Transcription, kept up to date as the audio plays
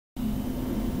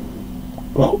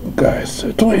Welcome, guys,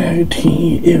 to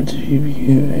 2019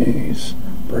 MTV's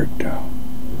Breakdown.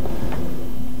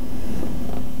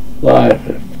 Live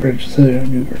at Bridge City,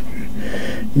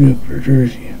 Newark,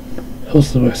 Jersey.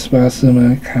 Hosted by Sebastian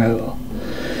and Kyle.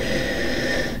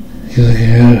 He's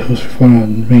like, who's fun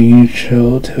on Main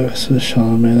Show, Taylor Swift,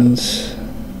 Shawn Mendes.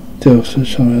 Taylor Swift,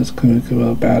 Shawn Mendes comic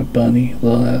about Bad Bunny,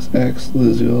 Lil Nas X,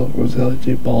 Lizzo, Rosalie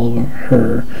J. Baldwin,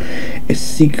 Her, a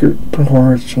secret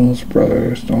performance from his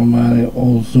brothers, Normani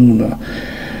Ozuna,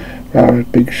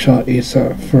 Robert Big Shot, A$AP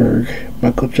Ferg,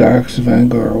 Michael Jackson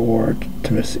Vanguard Award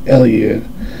to Missy Elliott,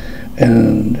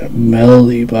 and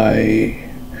Melody by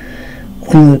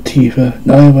Queen Latifah,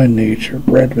 Naughty by Nature,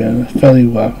 Redman,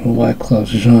 Fetty Wap, and Wyclef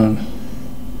Jean.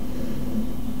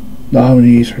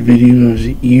 Nominees for Video of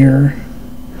the Year.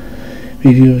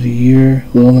 Video of the Year,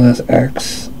 Lil Nas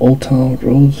X, Old Town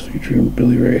Road, featuring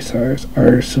Billy Ray Cyrus.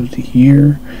 Artist of the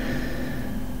Year,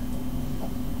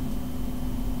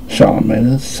 Shawn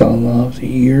Mendes, Son of the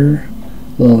Year,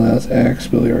 Lil Nas X,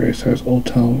 Billy Ray Cyrus, Old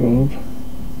Town Road.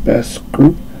 Best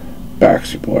Group,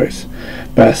 Backstreet Boys.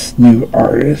 Best New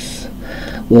Artist,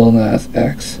 Lil Nas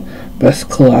X. Best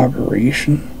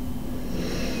Collaboration,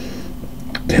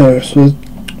 Taylor Swift,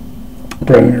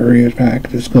 Brennan Arias, Pack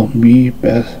Disco Me.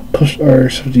 Best Push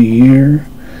Artist of the Year,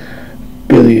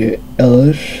 Billie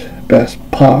Eilish. Best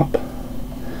Pop,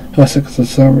 5 Seconds of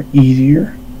Summer,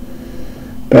 Easier.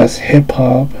 Best Hip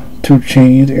Hop, 2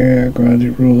 Chainz, Ariana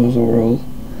Grande, Rules the World.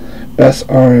 Best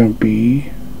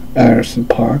R&B, Anderson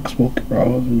 .Paak, Smokey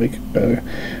Robinson, Make It Better.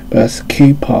 Best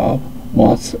K-Pop,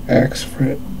 Monsta X,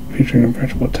 featuring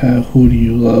French Montana, Who Do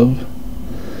You Love.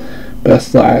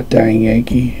 Best Live, Daddy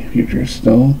Yankee, featuring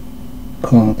Snow,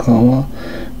 Kama.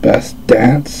 Best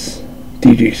Dance,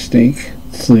 DJ Snake,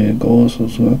 Selena Gomez,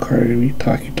 Ozuna, Cardi B,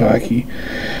 Taki Taki.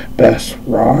 Best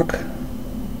Rock,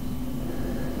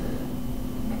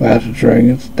 Imagine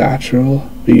Dragons, Natural,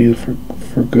 Be for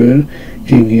Good,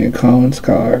 Jamie and Common,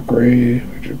 Skylar Grey,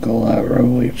 Richard Gallat,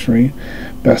 Revelation.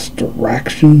 Best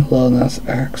Direction, Lil Nas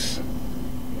X,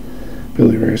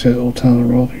 Billy Ray Cyrus, Old Town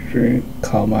Road, featuring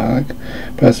Kyle Malik.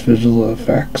 Best Visual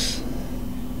Effects,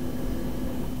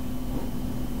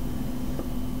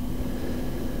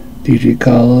 DJ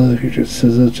Khaled, featured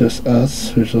SZA, Just Us,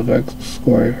 Visual Effects,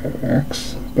 Square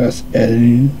X. Best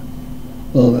Editing,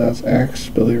 Lil Nas X,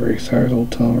 Billy Ray Cyrus,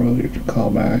 Old Town Road, featured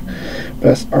Kyle Malik.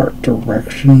 Best Art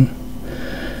Direction,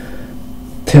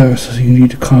 Taylor Swift, You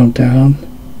Need to Calm Down,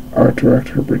 Art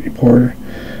Director, Brittany Porter.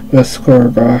 Best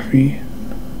Choreography,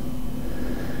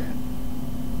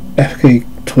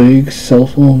 FK Twigs, Cell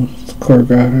Phone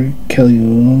Choreography, Kelly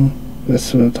Moon.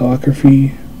 Best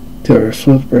Cinematography, Taylor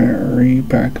Swift, Brandon Reed,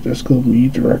 Back Disco Me,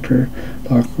 Director,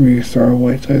 Dockery, Star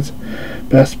Whitesides.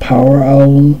 Best Power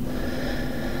Album,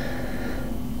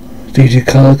 DJ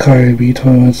Khaled, Cardi B,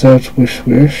 21 Savage, Wish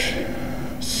Wish.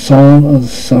 Song of the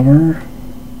Summer,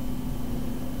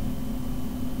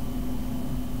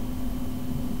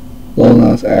 Lil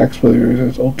Nas X, Billy Ray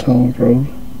Cyrus, Old Town Road.